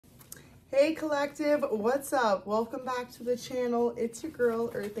Hey collective, what's up? Welcome back to the channel. It's your girl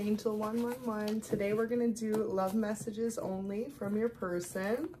𝚜𝚌111. Today we're gonna do love messages only from your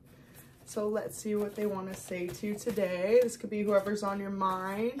person. So let's see what they want to say to you today. This could be whoever's on your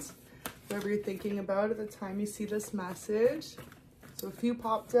mind, whoever you're thinking about at the time you see this message. So a few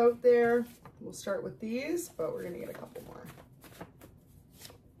popped out there. We'll start with these, but we're gonna get a couple more.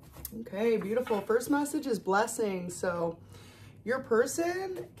 Okay, beautiful. First message is blessings. So your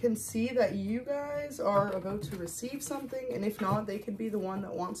person can see that you guys are about to receive something, and if not, they could be the one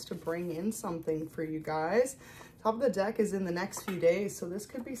that wants to bring in something for you guys. Top of the deck is in the next few days, so this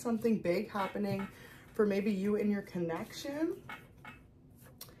could be something big happening for maybe you and your connection.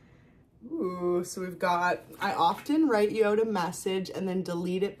 Ooh, so we've got, I often write you out a message and then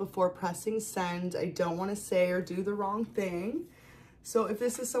delete it before pressing send. I don't want to say or do the wrong thing. So if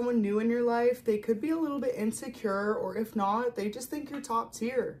this is someone new in your life, they could be a little bit insecure, or if not, they just think you're top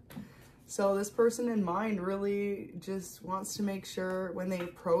tier. So this person in mind really just wants to make sure when they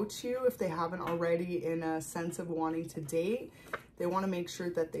approach you, if they haven't already in a sense of wanting to date, they want to make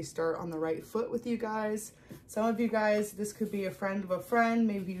sure that they start on the right foot with you guys. Some of you guys, this could be a friend of a friend.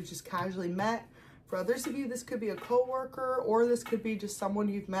 Maybe you just casually met. For others of you, this could be a coworker, or this could be just someone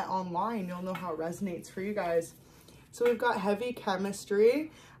you've met online. You'll know how it resonates for you guys. So we've got heavy chemistry.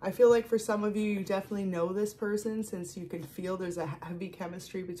 I feel like for some of you, you definitely know this person since you can feel there's a heavy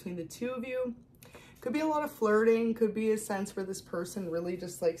chemistry between the two of you. Could be a lot of flirting, could be a sense where this person really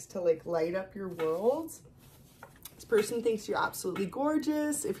just likes to light up your world. This person thinks you're absolutely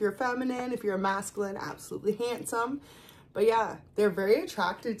gorgeous. If you're feminine, if you're a masculine, absolutely handsome. But yeah, they're very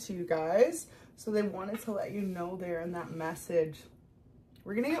attracted to you guys. So they wanted to let you know there in that message.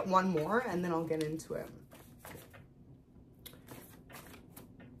 We're gonna get one more and then I'll get into it.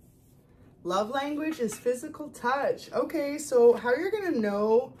 Love language is physical touch. Okay, so how you're gonna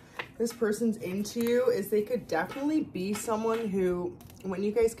know this person's into you is they could definitely be someone who, when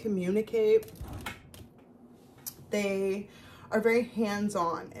you guys communicate, they are very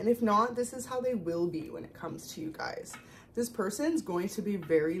hands-on. And if not, this is how they will be when it comes to you guys. This person's going to be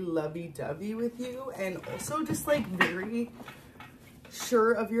very lovey-dovey with you and also just like very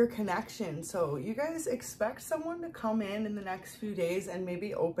sure of your connection. So you guys expect someone to come in the next few days and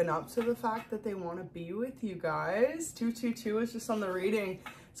maybe open up to the fact that they want to be with you guys. 222 is just on the reading.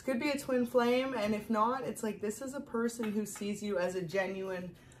 This could be a twin flame, and if not, it's like this is a person who sees you as a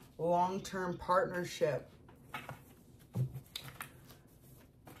genuine long-term partnership.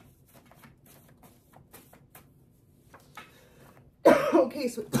 Okay,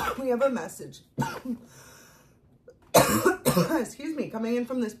 so we have a message. Excuse me, coming in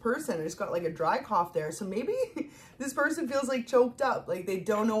from this person. I just got like a dry cough there. So maybe this person feels like choked up, like they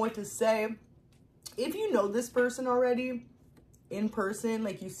don't know what to say. If you know this person already in person,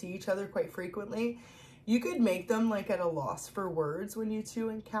 like you see each other quite frequently, you could make them like at a loss for words when you two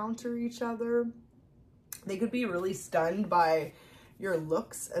encounter each other. They could be really stunned by your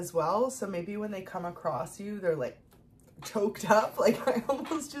looks as well. So maybe when they come across you, they're like choked up, like I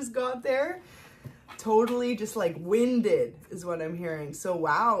almost just got there. Totally just like winded is what I'm hearing. So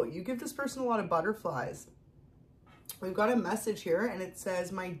wow, you give this person a lot of butterflies. We've got a message here and it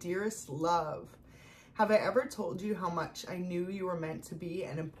says, my dearest love, have I ever told you how much I knew you were meant to be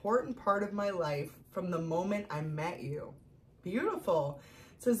an important part of my life from the moment I met you? Beautiful.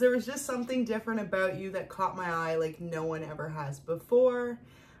 It says there was just something different about you that caught my eye like no one ever has before.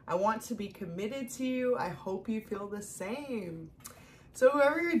 I want to be committed to you. I hope you feel the same. So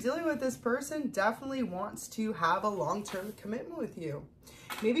whoever you're dealing with, this person definitely wants to have a long-term commitment with you.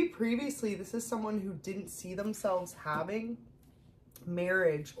 Maybe previously this is someone who didn't see themselves having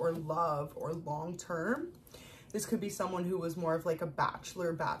marriage or love or long-term. This could be someone who was more of like a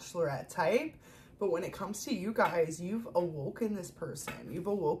bachelor, bachelorette type. But when it comes to you guys, you've awoken this person. You've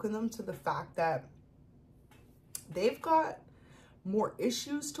awoken them to the fact that they've got more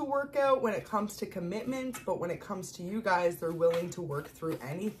issues to work out when it comes to commitment, but when it comes to you guys, they're willing to work through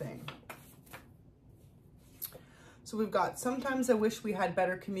anything. So we've got, sometimes I wish we had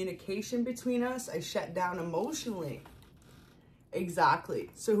better communication between us. I shut down emotionally. Exactly.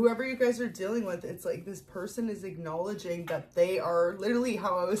 So whoever you guys are dealing with, it's like this person is acknowledging that they are literally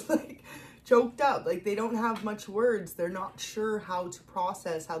how I was like choked up. Like they don't have much words. They're not sure how to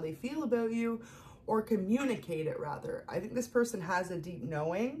process how they feel about you, or communicate it rather. I think this person has a deep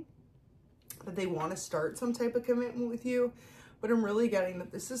knowing that they want to start some type of commitment with you, but I'm really getting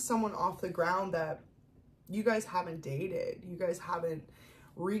that this is someone off the ground that you guys haven't dated. You guys haven't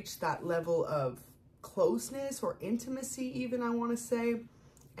reached that level of closeness or intimacy even, I want to say.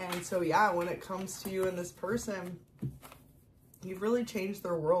 And so yeah, when it comes to you and this person, You've really changed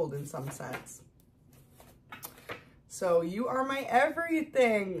their world in some sense. So you are my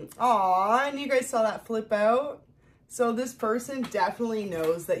everything. Aw, and you guys saw that flip out. So this person definitely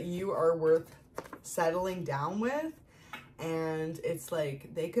knows that you are worth settling down with. And it's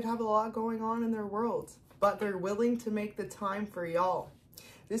like they could have a lot going on in their world, but they're willing to make the time for y'all.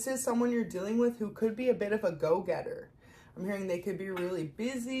 This is someone you're dealing with who could be a bit of a go-getter. I'm hearing they could be really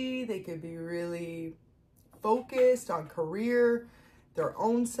busy. They could be really focused on career, their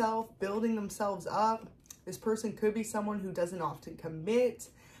own self, building themselves up. This person could be someone who doesn't often commit,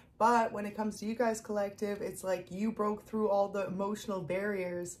 but when it comes to you guys collective, it's like you broke through all the emotional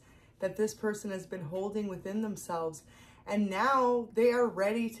barriers that this person has been holding within themselves, and now they are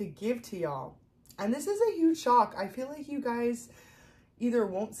ready to give to y'all. And this is a huge shock. I feel like you guys either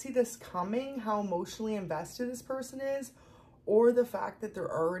won't see this coming, how emotionally invested this person is, or the fact that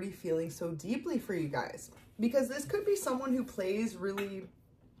they're already feeling so deeply for you guys. Because this could be someone who plays really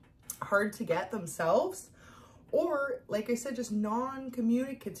hard to get themselves, or like I said, just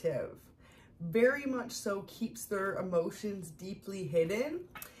non-communicative, very much so keeps their emotions deeply hidden.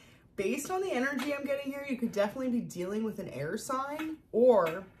 Based on the energy I'm getting here, you could definitely be dealing with an air sign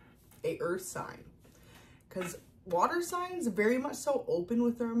or a earth sign, because water signs are very much so open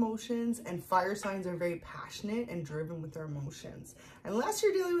with their emotions, and fire signs are very passionate and driven with their emotions. Unless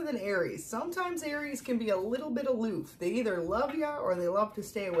you're dealing with an Aries. Sometimes Aries can be a little bit aloof. They either love you or they love to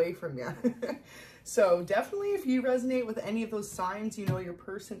stay away from you. So definitely if you resonate with any of those signs, you know your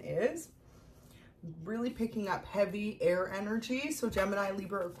person is really picking up heavy air energy. So Gemini,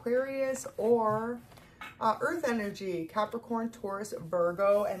 Libra, Aquarius, or earth energy, Capricorn, Taurus,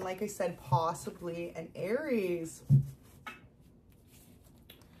 Virgo, and like I said, possibly an Aries.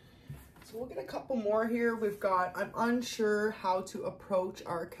 So we'll get a couple more here. We've got, I'm unsure how to approach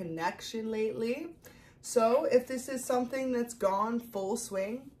our connection lately. So if this is something that's gone full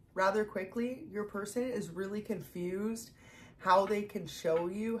swing rather quickly, your person is really confused how they can show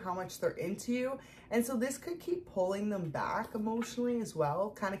you how much they're into you. And so this could keep pulling them back emotionally as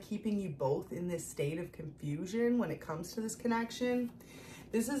well, kind of keeping you both in this state of confusion when it comes to this connection.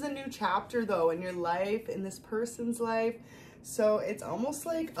 This is a new chapter though in your life, in this person's life. So it's almost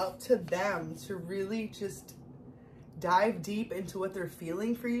like up to them to really just dive deep into what they're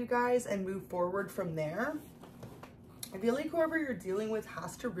feeling for you guys and move forward from there. I feel like whoever you're dealing with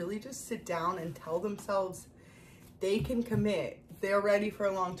has to really just sit down and tell themselves they can commit. They're ready for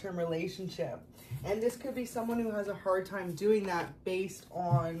a long-term relationship. And this could be someone who has a hard time doing that based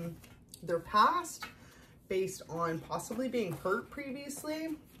on their past, based on possibly being hurt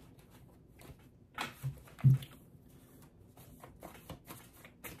previously.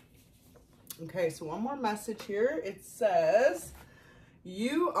 Okay, so one more message here. It says,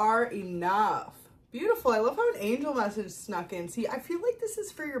 you are enough. Beautiful. I love how an angel message snuck in. See, I feel like this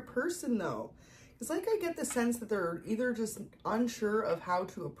is for your person though. It's like I get the sense that they're either just unsure of how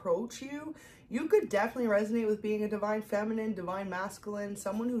to approach you. You could definitely resonate with being a divine feminine, divine masculine,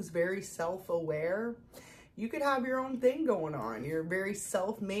 someone who's very self-aware. You could have your own thing going on. You're very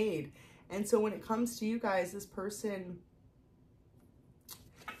self-made. And so when it comes to you guys, this person,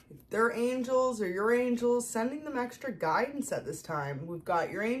 if they're angels or your angels, sending them extra guidance at this time. We've got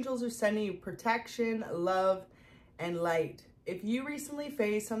your angels are sending you protection, love, and light. If you recently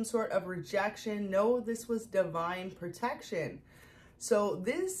faced some sort of rejection, know this was divine protection. So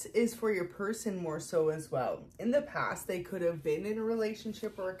this is for your person more so as well. In the past, they could have been in a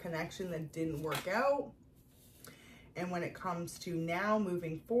relationship or a connection that didn't work out. And when it comes to now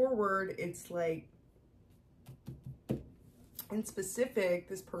moving forward, it's like, in specific,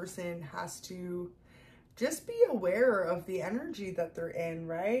 this person has to just be aware of the energy that they're in,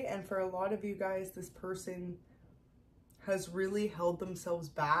 right? And for a lot of you guys, this person has really held themselves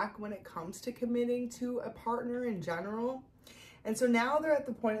back when it comes to committing to a partner in general. And so now they're at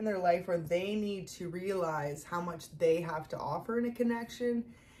the point in their life where they need to realize how much they have to offer in a connection.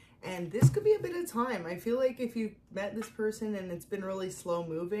 And this could be a bit of time. I feel like if you met this person and it's been really slow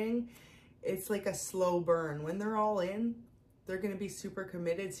moving, it's like a slow burn. When they're all in, they're going to be super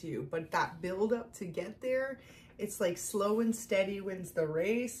committed to you. But that build up to get there, it's like slow and steady wins the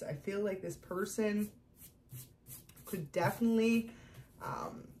race. I feel like this person could definitely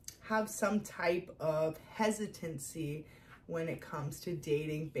have some type of hesitancy when it comes to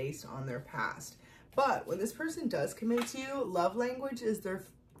dating based on their past. But when this person does commit to you, love language is their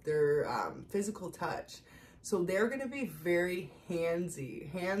physical touch. So they're going to be very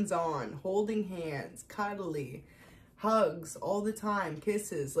handsy, hands-on, holding hands, cuddly, hugs all the time,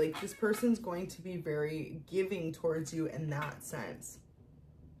 kisses. Like this person's going to be very giving towards you in that sense.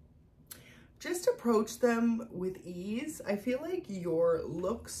 just approach them with ease. I feel like your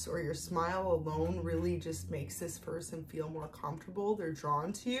looks or your smile alone really just makes this person feel more comfortable. They're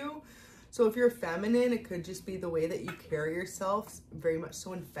drawn to you. So if you're feminine, it could just be the way that you carry yourself, very much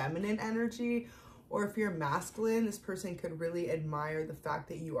so in feminine energy. Or if you're masculine, this person could really admire the fact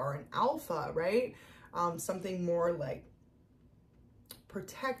that you are an alpha, right? Something more like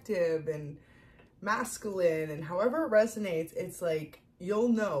protective and masculine, and however it resonates, it's like you'll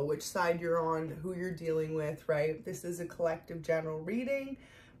know which side you're on, who you're dealing with, right? This is a collective general reading,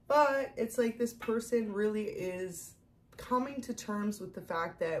 but it's like this person really is coming to terms with the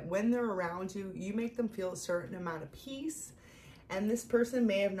fact that when they're around you, you make them feel a certain amount of peace. And this person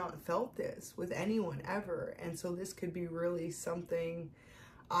may have not felt this with anyone ever. And so this could be really something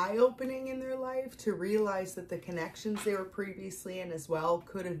eye-opening in their life to realize that the connections they were previously in as well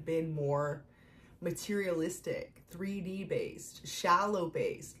could have been more materialistic, 3D based, shallow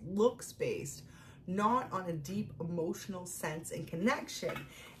based, looks based, not on a deep emotional sense and connection.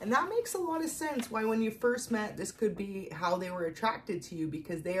 And that makes a lot of sense why when you first met, this could be how they were attracted to you,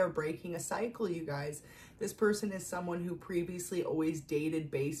 because they are breaking a cycle, you guys. This person is someone who previously always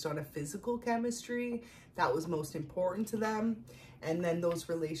dated based on a physical chemistry that was most important to them. And then those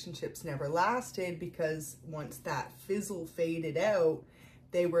relationships never lasted because once that fizzle faded out,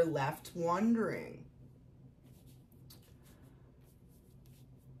 they were left wondering.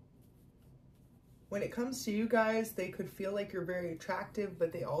 When it comes to you guys, they could feel like you're very attractive,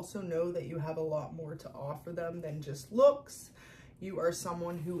 but they also know that you have a lot more to offer them than just looks. You are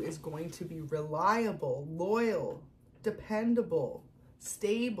someone who is going to be reliable, loyal, dependable,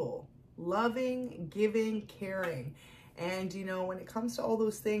 stable, loving, giving, caring. And, you know, when it comes to all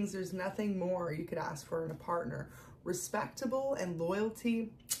those things, there's nothing more you could ask for in a partner. Respectable and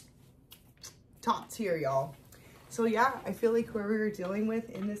loyalty, top tier, y'all. So yeah, I feel like whoever you're dealing with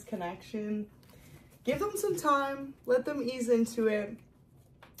in this connection, give them some time, let them ease into it.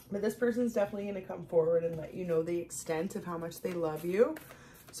 But this person's definitely going to come forward and let you know the extent of how much they love you.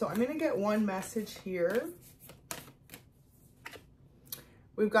 So I'm going to get one message here.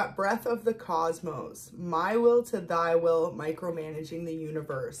 We've got breath of the cosmos, my will to thy will, micromanaging the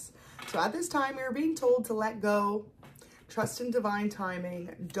universe. So at this time, you're being told to let go, trust in divine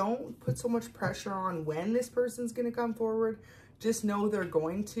timing. Don't put so much pressure on when this person's going to come forward. Just know they're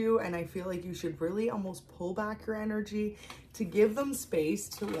going to. And I feel like you should really almost pull back your energy to give them space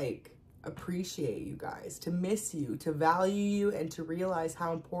to like appreciate you guys, to miss you, to value you, and to realize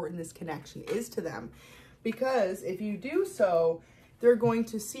how important this connection is to them. Because if you do so, they're going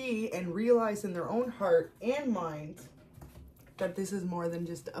to see and realize in their own heart and mind that this is more than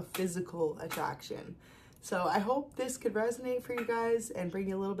just a physical attraction. So I hope this could resonate for you guys and bring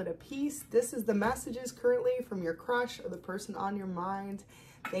you a little bit of peace. This is the messages currently from your crush or the person on your mind.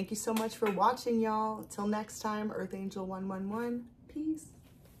 Thank you so much for watching, y'all. Till next time, Earth Angel 111. Peace.